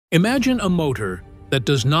Imagine a motor that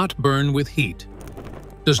does not burn with heat,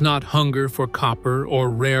 does not hunger for copper or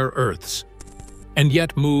rare earths, and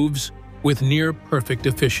yet moves with near-perfect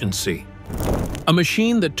efficiency. A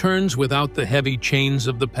machine that turns without the heavy chains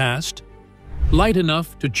of the past, light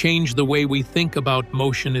enough to change the way we think about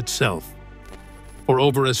motion itself. For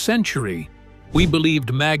over a century, we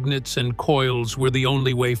believed magnets and coils were the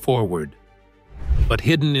only way forward. But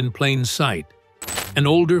hidden in plain sight, an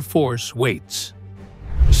older force waits.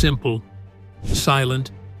 Simple, silent,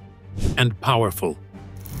 and powerful.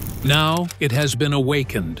 Now it has been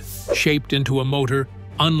awakened, shaped into a motor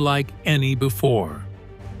unlike any before.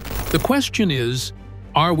 The question is,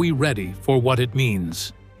 are we ready for what it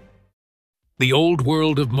means? The old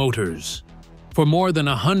world of motors. For more than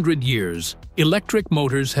 100 years, electric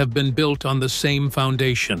motors have been built on the same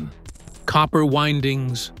foundation. Copper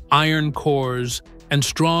windings, iron cores, and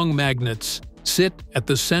strong magnets sit at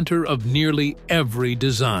the center of nearly every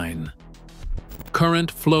design.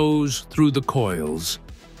 Current flows through the coils.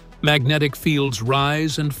 Magnetic fields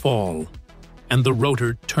rise and fall, and the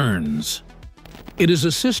rotor turns. It is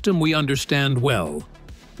a system we understand well,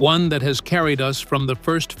 one that has carried us from the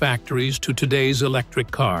first factories to today's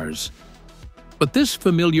electric cars. But this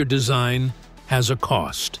familiar design has a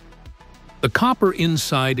cost. The copper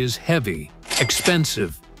inside is heavy,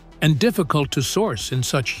 expensive, and difficult to source in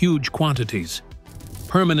such huge quantities.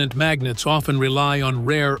 Permanent magnets often rely on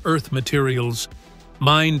rare earth materials,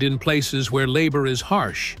 mined in places where labor is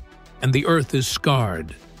harsh and the earth is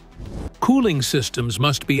scarred. Cooling systems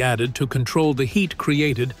must be added to control the heat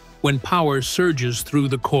created when power surges through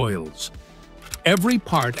the coils. Every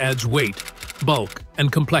part adds weight, bulk,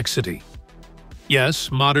 and complexity.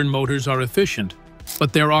 Yes, modern motors are efficient,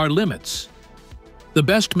 but there are limits. The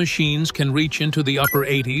best machines can reach into the upper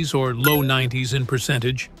 80s or low 90s in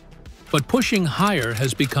percentage, but pushing higher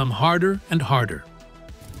has become harder and harder.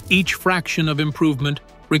 Each fraction of improvement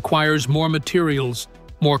requires more materials,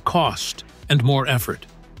 more cost, and more effort.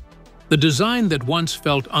 The design that once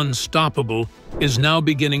felt unstoppable is now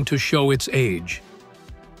beginning to show its age.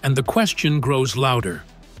 And the question grows louder.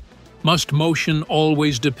 Must motion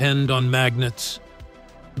always depend on magnets?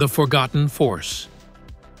 The forgotten force.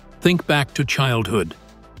 Think back to childhood.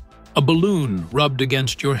 A balloon rubbed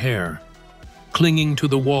against your hair, clinging to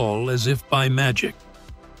the wall as if by magic.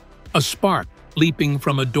 A spark leaping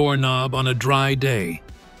from a doorknob on a dry day.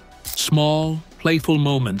 Small, playful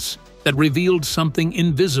moments that revealed something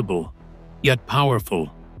invisible, yet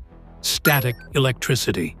powerful. Static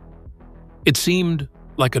electricity. It seemed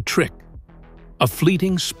like a trick, a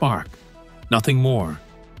fleeting spark, nothing more.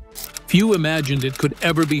 Few imagined it could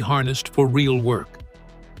ever be harnessed for real work.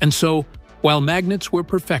 And so, while magnets were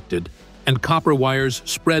perfected and copper wires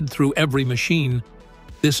spread through every machine,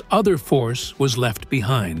 this other force was left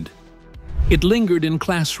behind. It lingered in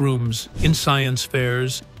classrooms, in science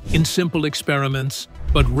fairs, in simple experiments,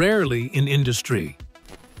 but rarely in industry.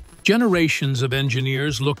 Generations of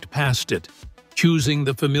engineers looked past it, choosing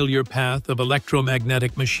the familiar path of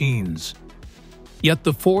electromagnetic machines. Yet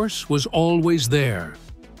the force was always there,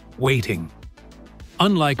 waiting.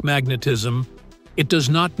 Unlike magnetism, it does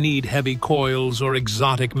not need heavy coils or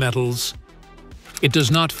exotic metals. It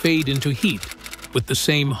does not fade into heat with the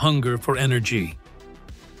same hunger for energy.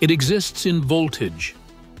 It exists in voltage,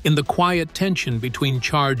 in the quiet tension between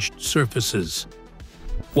charged surfaces.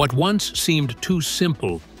 What once seemed too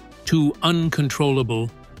simple, too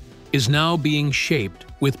uncontrollable, is now being shaped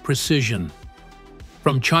with precision.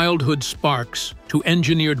 From childhood sparks to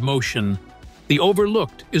engineered motion, the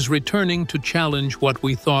overlooked is returning to challenge what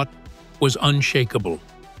we thought was unshakable.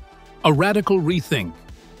 A radical rethink,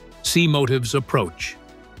 CMotive's approach.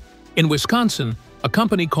 In Wisconsin, a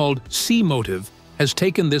company called CMotive has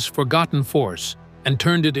taken this forgotten force and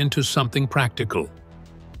turned it into something practical.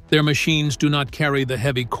 Their machines do not carry the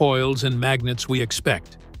heavy coils and magnets we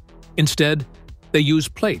expect. Instead, they use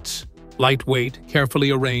plates, lightweight,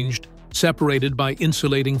 carefully arranged, separated by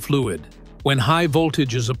insulating fluid. When high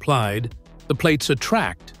voltage is applied, the plates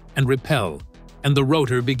attract and repel, and the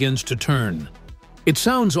rotor begins to turn. It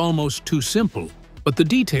sounds almost too simple, but the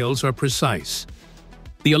details are precise.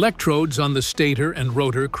 The electrodes on the stator and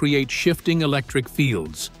rotor create shifting electric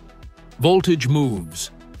fields. Voltage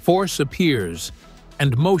moves, force appears,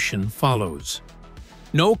 and motion follows.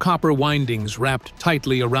 No copper windings wrapped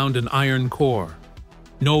tightly around an iron core.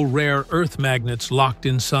 No rare earth magnets locked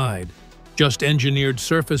inside. Just engineered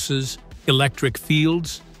surfaces, electric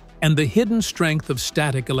fields, and the hidden strength of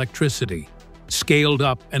static electricity, scaled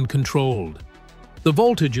up and controlled. The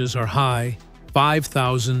voltages are high,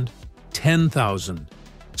 5,000, 10,000,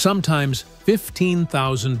 sometimes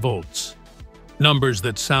 15,000 volts. Numbers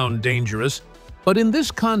that sound dangerous, but in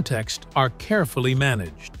this context are carefully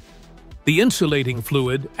managed. The insulating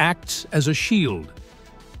fluid acts as a shield,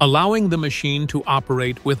 allowing the machine to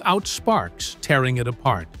operate without sparks tearing it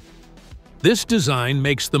apart. This design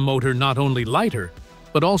makes the motor not only lighter,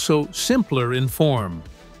 but also simpler in form.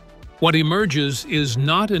 What emerges is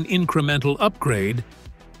not an incremental upgrade,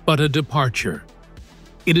 but a departure.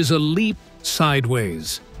 It is a leap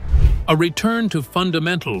sideways, a return to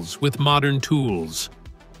fundamentals with modern tools.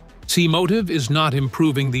 CMotive is not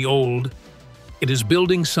improving the old, it is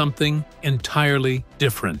building something entirely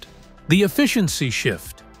different. The efficiency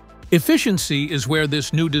shift. Efficiency is where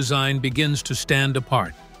this new design begins to stand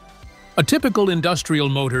apart. A typical industrial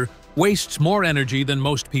motor wastes more energy than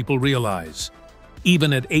most people realize.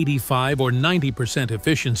 Even at 85 or 90%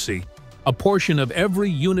 efficiency, a portion of every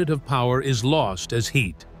unit of power is lost as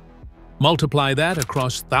heat. Multiply that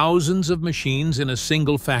across thousands of machines in a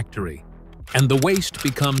single factory, and the waste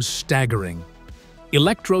becomes staggering.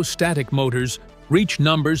 Electrostatic motors reach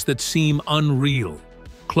numbers that seem unreal,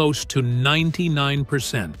 close to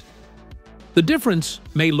 99%. The difference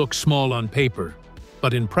may look small on paper,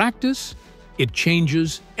 but in practice, it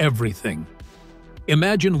changes everything.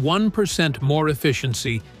 Imagine 1% more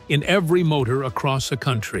efficiency in every motor across a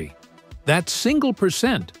country. That single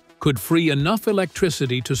percent could free enough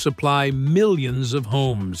electricity to supply millions of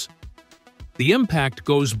homes. The impact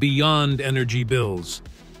goes beyond energy bills.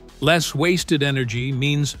 Less wasted energy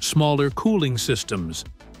means smaller cooling systems,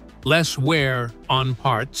 less wear on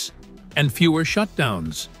parts, and fewer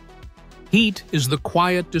shutdowns. Heat is the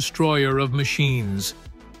quiet destroyer of machines,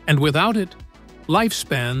 and without it,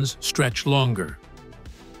 lifespans stretch longer.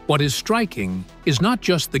 What is striking is not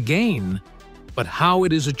just the gain, but how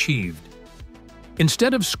it is achieved.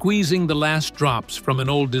 Instead of squeezing the last drops from an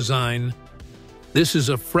old design, this is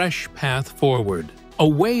a fresh path forward, a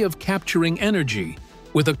way of capturing energy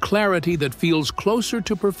with a clarity that feels closer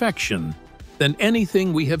to perfection than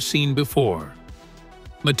anything we have seen before.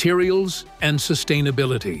 Materials and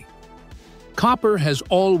sustainability. Copper has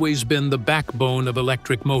always been the backbone of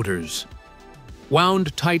electric motors.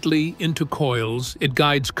 Wound tightly into coils, it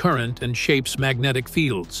guides current and shapes magnetic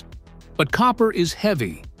fields. But copper is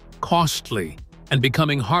heavy, costly, and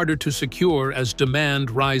becoming harder to secure as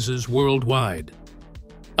demand rises worldwide.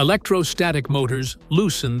 Electrostatic motors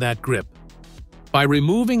loosen that grip. By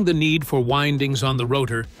removing the need for windings on the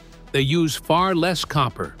rotor, they use far less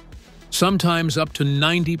copper, sometimes up to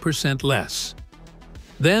 90% less.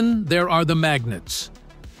 Then there are the magnets.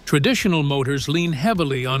 Traditional motors lean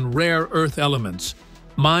heavily on rare earth elements,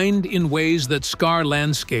 mined in ways that scar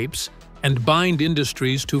landscapes and bind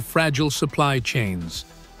industries to fragile supply chains.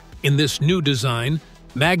 In this new design,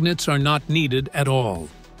 magnets are not needed at all.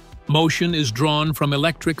 Motion is drawn from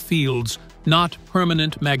electric fields, not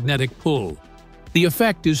permanent magnetic pull. The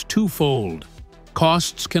effect is twofold.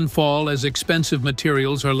 Costs can fall as expensive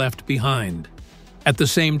materials are left behind. At the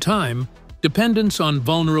same time, dependence on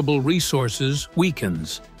vulnerable resources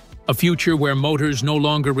weakens. A future where motors no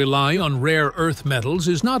longer rely on rare earth metals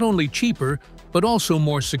is not only cheaper, but also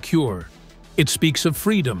more secure. It speaks of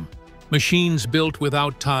freedom, machines built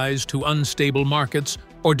without ties to unstable markets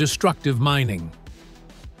or destructive mining.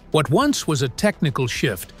 What once was a technical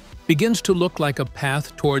shift begins to look like a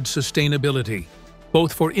path towards sustainability,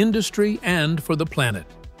 both for industry and for the planet.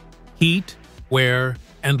 Heat, wear,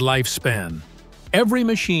 and lifespan. Every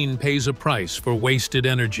machine pays a price for wasted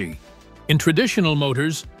energy. In traditional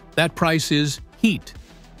motors, that price is heat.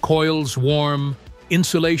 Coils warm,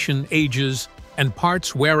 insulation ages, and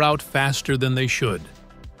parts wear out faster than they should.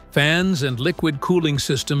 Fans and liquid cooling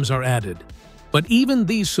systems are added, but even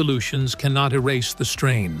these solutions cannot erase the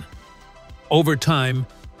strain. Over time,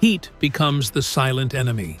 heat becomes the silent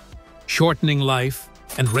enemy, shortening life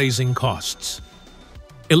and raising costs.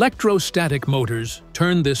 Electrostatic motors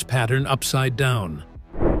turn this pattern upside down.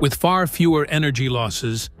 With far fewer energy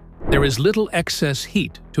losses, there is little excess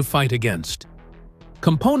heat to fight against.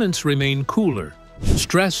 Components remain cooler,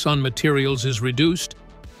 stress on materials is reduced,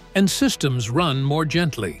 and systems run more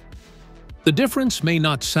gently. The difference may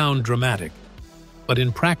not sound dramatic, but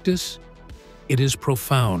in practice, it is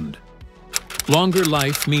profound. Longer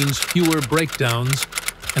life means fewer breakdowns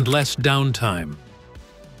and less downtime.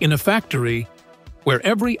 In a factory, where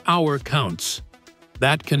every hour counts,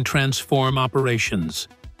 that can transform operations.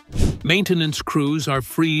 Maintenance crews are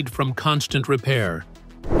freed from constant repair,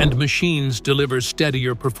 and machines deliver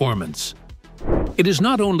steadier performance. It is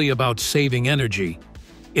not only about saving energy,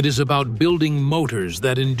 it is about building motors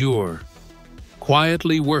that endure,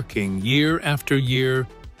 quietly working year after year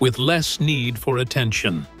with less need for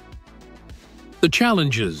attention. The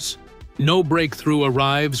challenges. No breakthrough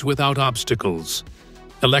arrives without obstacles.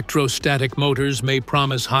 Electrostatic motors may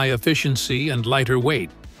promise high efficiency and lighter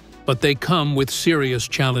weight, but they come with serious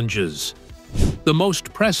challenges. The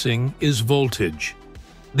most pressing is voltage.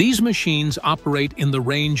 These machines operate in the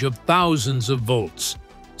range of thousands of volts,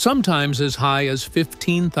 sometimes as high as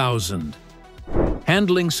 15,000.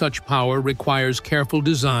 Handling such power requires careful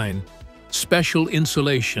design, special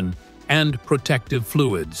insulation, and protective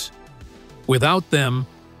fluids. Without them,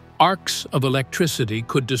 arcs of electricity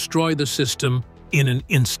could destroy the system in an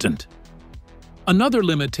instant. Another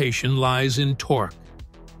limitation lies in torque.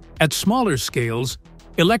 At smaller scales,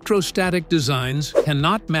 electrostatic designs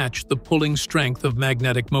cannot match the pulling strength of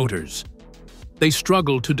magnetic motors. They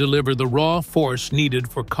struggle to deliver the raw force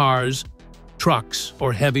needed for cars, trucks,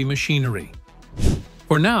 or heavy machinery.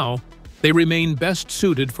 For now, they remain best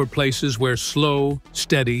suited for places where slow,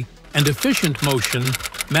 steady, and efficient motion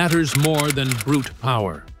matters more than brute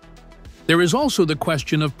power. There is also the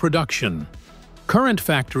question of production. Current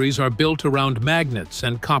factories are built around magnets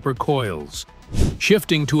and copper coils.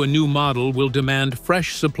 Shifting to a new model will demand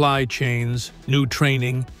fresh supply chains, new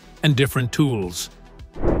training, and different tools.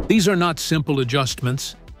 These are not simple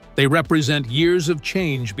adjustments. They represent years of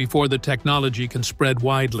change before the technology can spread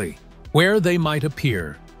widely. Where they might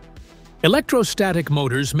appear. Electrostatic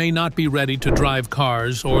motors may not be ready to drive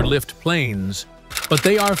cars or lift planes, but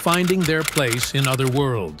they are finding their place in other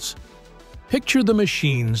worlds. Picture the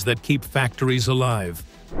machines that keep factories alive.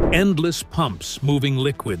 Endless pumps moving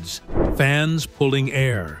liquids, fans pulling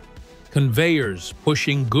air, conveyors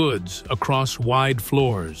pushing goods across wide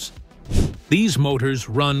floors. These motors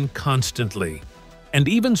run constantly, and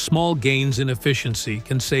even small gains in efficiency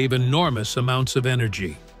can save enormous amounts of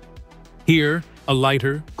energy. Here, a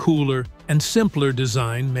lighter, cooler, and simpler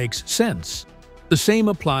design makes sense. The same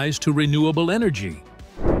applies to renewable energy.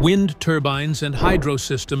 Wind turbines and hydro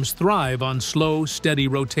systems thrive on slow, steady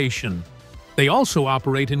rotation. They also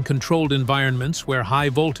operate in controlled environments where high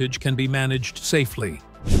voltage can be managed safely.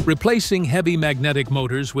 Replacing heavy magnetic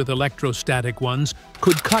motors with electrostatic ones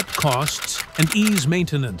could cut costs and ease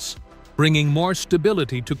maintenance, bringing more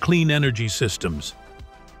stability to clean energy systems.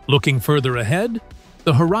 Looking further ahead,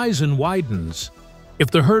 the horizon widens. If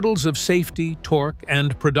the hurdles of safety, torque,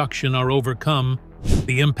 and production are overcome,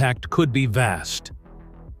 the impact could be vast.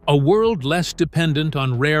 A world less dependent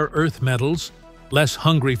on rare earth metals, less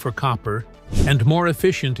hungry for copper, and more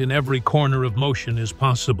efficient in every corner of motion is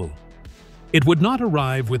possible. It would not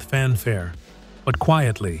arrive with fanfare, but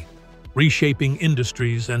quietly, reshaping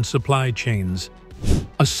industries and supply chains.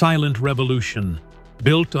 A silent revolution,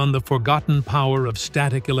 built on the forgotten power of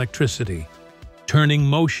static electricity, turning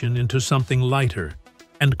motion into something lighter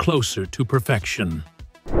and closer to perfection.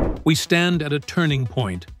 We stand at a turning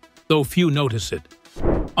point, though few notice it.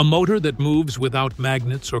 A motor that moves without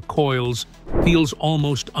magnets or coils feels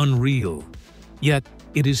almost unreal. Yet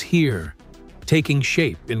it is here, taking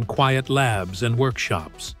shape in quiet labs and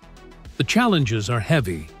workshops. The challenges are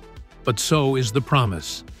heavy, but so is the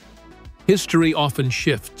promise. History often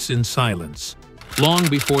shifts in silence, long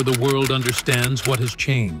before the world understands what has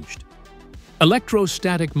changed.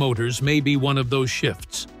 Electrostatic motors may be one of those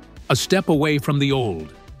shifts, a step away from the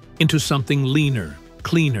old, into something leaner,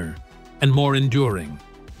 cleaner, and more enduring.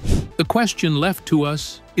 The question left to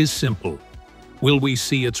us is simple. Will we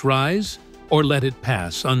see its rise, or let it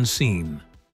pass unseen?